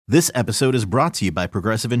This episode is brought to you by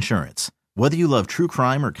Progressive Insurance. Whether you love true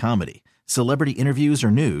crime or comedy, celebrity interviews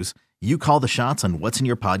or news, you call the shots on what's in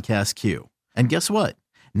your podcast queue. And guess what?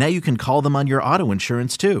 Now you can call them on your auto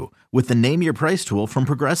insurance too with the Name Your Price tool from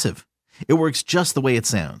Progressive. It works just the way it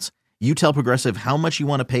sounds. You tell Progressive how much you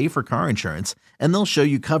want to pay for car insurance, and they'll show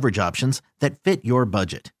you coverage options that fit your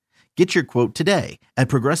budget. Get your quote today at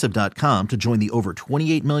Progressive.com to join the over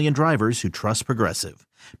 28 million drivers who trust Progressive.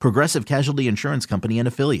 Progressive Casualty Insurance Company and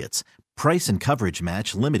Affiliates. Price and coverage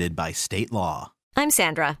match limited by state law. I'm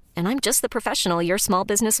Sandra, and I'm just the professional your small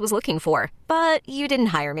business was looking for. But you didn't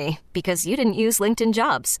hire me because you didn't use LinkedIn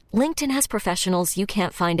Jobs. LinkedIn has professionals you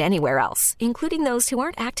can't find anywhere else, including those who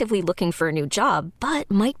aren't actively looking for a new job, but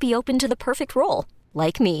might be open to the perfect role,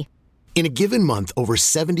 like me. In a given month, over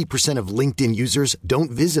 70% of LinkedIn users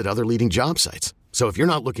don't visit other leading job sites. So if you're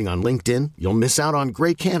not looking on LinkedIn, you'll miss out on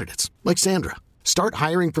great candidates like Sandra. Start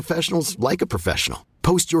hiring professionals like a professional.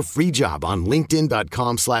 Post your free job on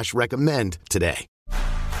linkedin.com/recommend today.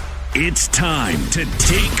 It's time to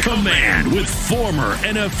take command with former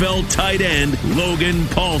NFL tight end Logan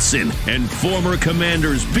Paulsen and former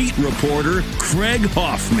Commanders beat reporter Craig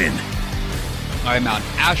Hoffman. I'm out in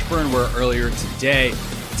Ashburn, where earlier today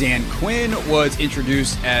Dan Quinn was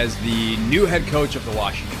introduced as the new head coach of the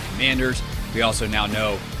Washington Commanders. We also now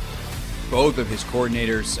know both of his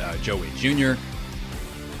coordinators, Joe Wade Jr.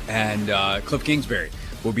 and Cliff Kingsbury,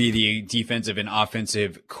 will be the defensive and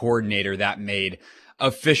offensive coordinator. That made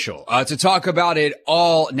official. To talk about it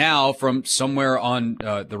all now from somewhere on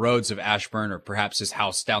the roads of Ashburn, or perhaps his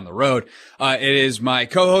house down the road, it is my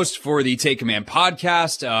co-host for the Take Command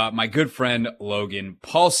podcast, my good friend Logan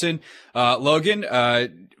Paulsen.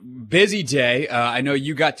 Logan, busy day. I know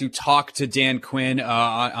you got to talk to Dan Quinn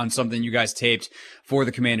on something you guys taped for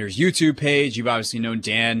the Commanders YouTube page. You've obviously known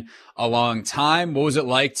Dan a long time. What was it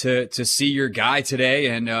like to see your guy today,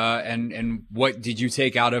 and what did you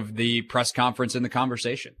take out of the press conference and the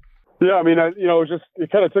conversation? Yeah, I mean,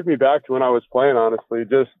 it kind of took me back to when I was playing, honestly.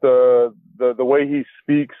 Just the way he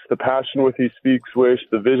speaks, the passion with he speaks with,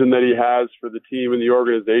 the vision that he has for the team and the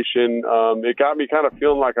organization. It got me kind of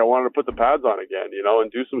feeling like I wanted to put the pads on again,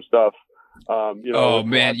 and do some stuff. Oh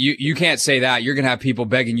man, you can't say that. You're gonna have people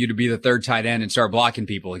begging you to be the third tight end and start blocking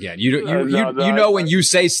people again. When you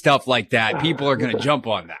say stuff like that, people are gonna jump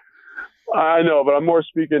on that. I know, but I'm more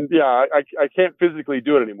speaking. Yeah, I can't physically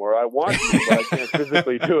do it anymore. I want to, but I can't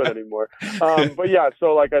physically do it anymore. But yeah,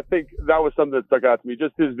 so I think that was something that stuck out to me.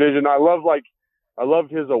 Just his vision. I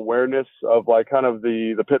loved his awareness of kind of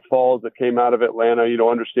the pitfalls that came out of Atlanta.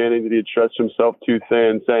 Understanding that he had stretched himself too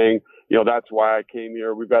thin, saying, that's why I came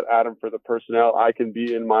here. We've got Adam for the personnel. I can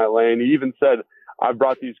be in my lane. He even said, I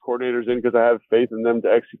brought these coordinators in because I have faith in them to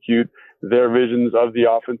execute their visions of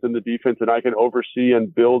the offense and the defense, and I can oversee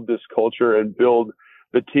and build this culture and build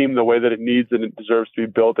the team the way that it needs and it deserves to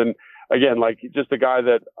be built. And again, just a guy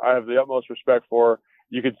that I have the utmost respect for.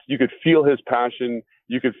 You could feel his passion.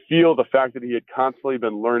 You could feel the fact that he had constantly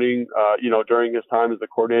been learning, during his time as the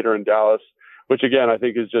coordinator in Dallas, which again, I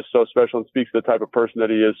think is just so special and speaks to the type of person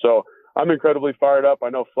that he is. So I'm incredibly fired up. I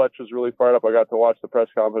know Fletch was really fired up. I got to watch the press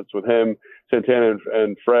conference with him, Santana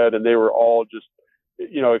and Fred, and they were all just,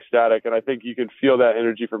 ecstatic. And I think you can feel that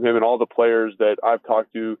energy from him, and all the players that I've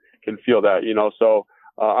talked to can feel that, So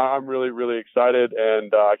I'm really, really excited,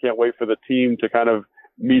 and I can't wait for the team to kind of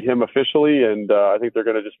meet him officially. And I think they're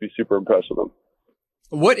going to just be super impressed with him.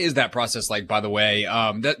 What is that process like, by the way?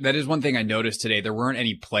 That is one thing I noticed today. There weren't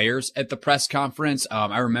any players at the press conference.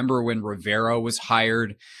 I remember when Rivera was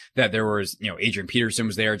hired that there was, Adrian Peterson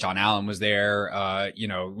was there, John Allen was there.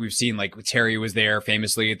 We've seen Terry was there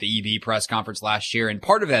famously at the EV press conference last year. And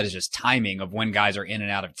part of that is just timing of when guys are in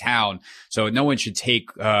and out of town. So no one should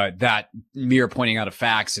take that mere pointing out of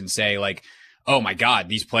facts and say oh my God,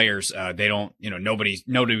 these players, they don't, nobody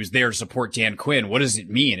was there to support Dan Quinn. What does it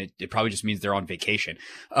mean? It probably just means they're on vacation,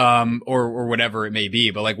 or whatever it may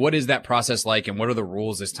be. But what is that process like? And what are the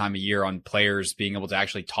rules this time of year on players being able to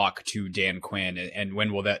actually talk to Dan Quinn? And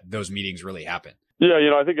when will those meetings really happen? Yeah.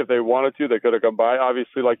 I think if they wanted to, they could have come by.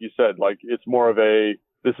 Obviously, like you said, it's more of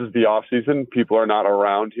this is the off season. People are not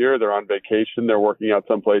around here. They're on vacation. They're working out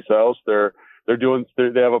someplace else.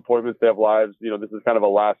 They have appointments, they have lives. This is kind of a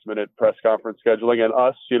last minute press conference scheduling, and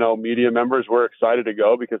us, media members, we're excited to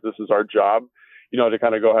go because this is our job, to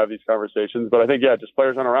kind of go have these conversations. But I think, just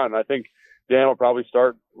players aren't around. And I think Dan will probably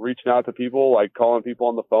start reaching out to people, calling people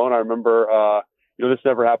on the phone. I remember, this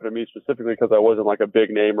never happened to me specifically because I wasn't a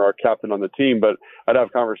big name or a captain on the team, but I'd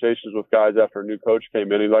have conversations with guys after a new coach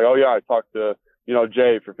came in. He's like, oh yeah, I talked to,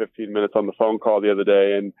 Jay for 15 minutes on the phone call the other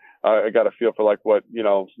day. And I got a feel for what,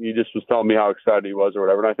 he just was telling me how excited he was or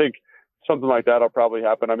whatever. And I think something like that will probably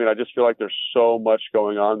happen. I mean, I just feel like there's so much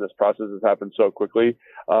going on. This process has happened so quickly.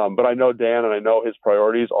 But I know Dan, and I know his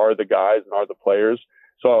priorities are the guys and are the players.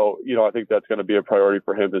 So, I think that's going to be a priority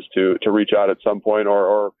for him, is to reach out at some point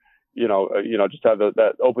or just have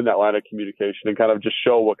that open that line of communication and kind of just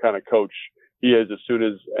show what kind of coach he is as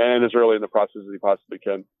early in the process as he possibly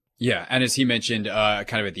can. Yeah. And as he mentioned,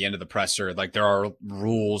 kind of at the end of the presser, like there are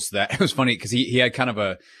rules that it was funny because he had kind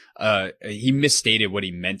of he misstated what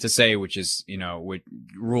he meant to say, which is,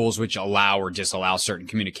 rules which allow or disallow certain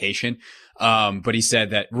communication. But he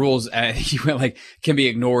said that rules, he went like, can be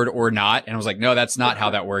ignored or not. And I was like, no, that's not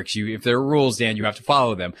how that works. If there are rules, Dan, you have to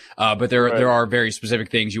follow them. But there are very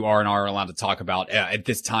specific things you are and aren't allowed to talk about at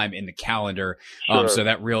this time in the calendar. Sure. So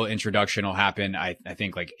that real introduction will happen, I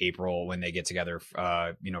think like April when they get together,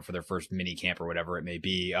 for their first mini camp or whatever it may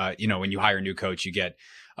be. When you hire a new coach, you get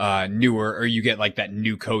you get like that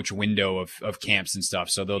new coach window of camps and stuff.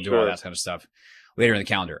 So they'll do all that kind of stuff later in the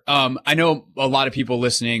calendar. I know a lot of people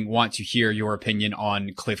listening want to hear your opinion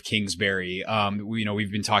on Cliff Kingsbury.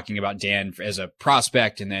 We've been talking about Dan as a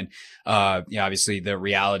prospect, and then, obviously the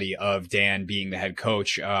reality of Dan being the head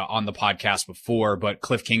coach, on the podcast before, but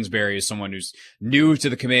Cliff Kingsbury is someone who's new to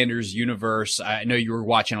the Commanders universe. I know you were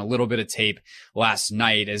watching a little bit of tape last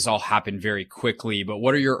night. It's all happened very quickly, but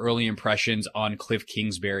what are your early impressions on Cliff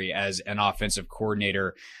Kingsbury as an offensive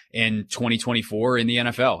coordinator in 2024 in the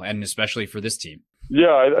NFL, and especially for this team? Yeah,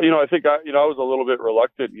 I think I was a little bit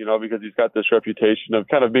reluctant, because he's got this reputation of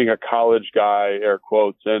kind of being a college guy, air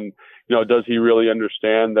quotes, and does he really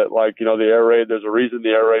understand that, the air raid? There's a reason the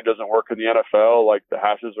air raid doesn't work in the NFL. Like, the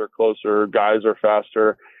hashes are closer, guys are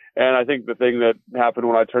faster, and I think the thing that happened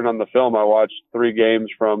when I turned on the film, I watched 3 games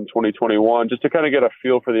from 2021 just to kind of get a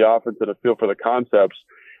feel for the offense and a feel for the concepts.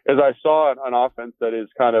 As I saw an offense that is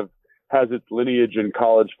kind of has its lineage in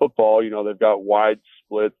college football. They've got wide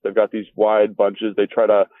splits. They've got these wide bunches. They try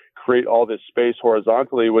to create all this space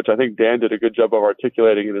horizontally, which I think Dan did a good job of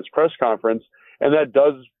articulating in his press conference. And that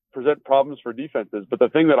does present problems for defenses. But the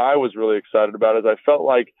thing that I was really excited about is I felt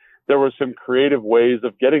like there were some creative ways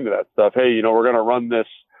of getting to that stuff. Hey, we're going to run this,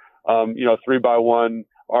 3-by-1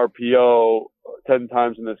 RPO 10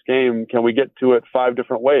 times in this game. Can we get to it 5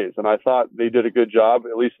 different ways? And I thought they did a good job,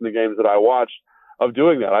 at least in the games that I watched, of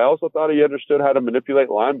doing that. I also thought he understood how to manipulate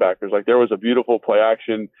linebackers. Like, there was a beautiful play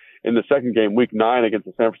action in the second game, week 9, against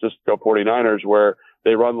the San Francisco 49ers, where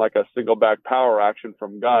they run like a single back power action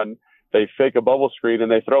from gun. They fake a bubble screen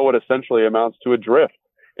and they throw what essentially amounts to a drift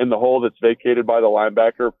in the hole that's vacated by the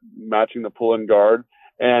linebacker, matching the pull and guard,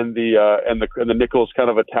 and the nickels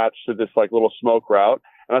kind of attached to this like little smoke route.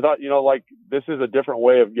 And I thought, this is a different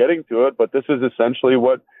way of getting to it, but this is essentially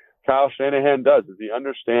what Kyle Shanahan does, is he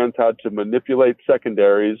understands how to manipulate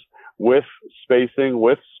secondaries with spacing,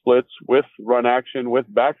 with splits, with run action, with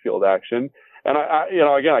backfield action. And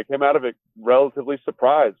I came out of it relatively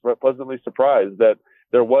surprised, pleasantly surprised that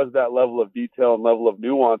there was that level of detail and level of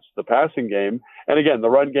nuance to the passing game. And again, the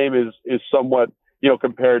run game is somewhat,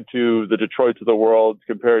 compared to the Detroits of the world,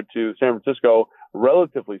 compared to San Francisco,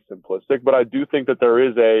 relatively simplistic. But I do think that there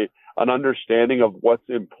is an understanding of what's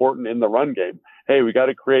important in the run game. Hey, we got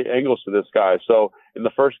to create angles to this guy. So in the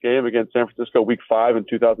first game against San Francisco, week 5 in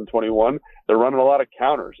 2021, they're running a lot of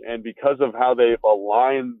counters. And because of how they've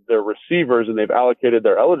aligned their receivers and they've allocated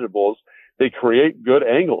their eligibles, they create good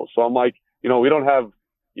angles. So I'm like, we don't have,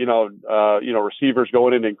 receivers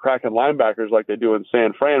going in and cracking linebackers like they do in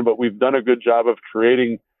San Fran, but we've done a good job of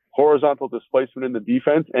creating horizontal displacement in the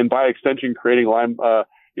defense, and by extension, creating angles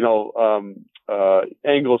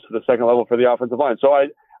to the second level for the offensive line. So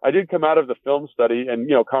I did come out of the film study and,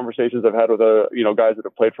 conversations I've had with, guys that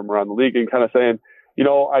have played from around the league, and kind of saying,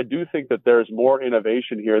 I do think that there's more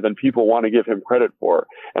innovation here than people want to give him credit for.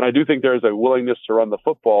 And I do think there's a willingness to run the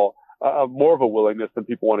football, more of a willingness than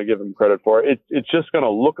people want to give him credit for. It's just going to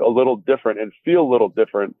look a little different and feel a little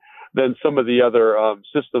different than some of the other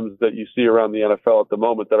systems that you see around the NFL at the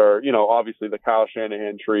moment that are, obviously the Kyle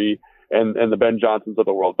Shanahan tree and the Ben Johnsons of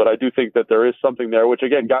the world. But I do think that there is something there, which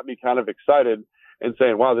again got me kind of excited and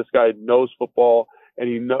saying, wow, this guy knows football and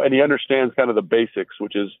he understands kind of the basics,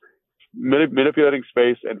 which is manipulating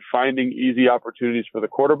space and finding easy opportunities for the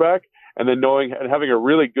quarterback, and then knowing and having a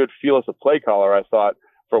really good feel as a play caller, I thought,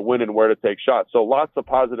 for when and where to take shots. So lots of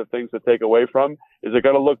positive things to take away from. Is it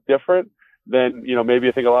going to look different than, maybe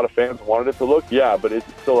I think a lot of fans wanted it to look? Yeah, but is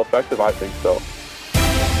it still effective? I think so.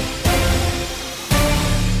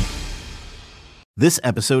 This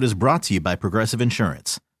episode is brought to you by Progressive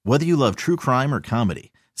Insurance. Whether you love true crime or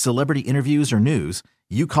comedy, celebrity interviews or news,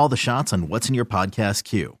 you call the shots on what's in your podcast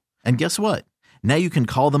queue. And guess what? Now you can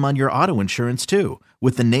call them on your auto insurance too,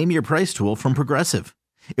 with the Name Your Price tool from Progressive.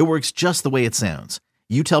 It works just the way it sounds.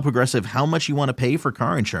 You tell Progressive how much you want to pay for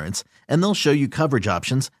car insurance, and they'll show you coverage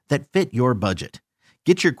options that fit your budget.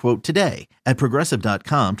 Get your quote today at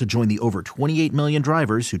Progressive.com to join the over 28 million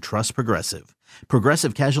drivers who trust Progressive.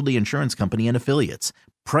 Progressive Casualty Insurance Company and Affiliates.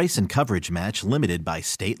 Price and coverage match limited by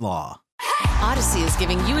state law. Odyssey is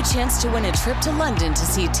giving you a chance to win a trip to London to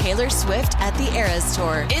see Taylor Swift at the Eras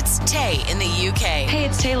Tour. It's Tay in the UK. Hey,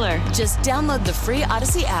 it's Taylor. Just download the free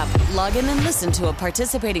Odyssey app, log in and listen to a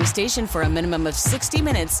participating station for a minimum of 60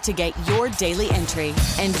 minutes to get your daily entry.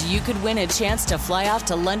 And you could win a chance to fly off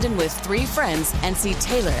to London with 3 friends and see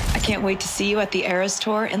Taylor. I can't wait to see you at the Eras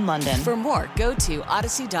Tour in London. For more, go to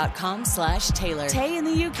odyssey.com/Taylor. Tay in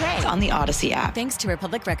the UK. It's on the Odyssey app. Thanks to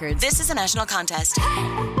Republic Records. This is a national contest.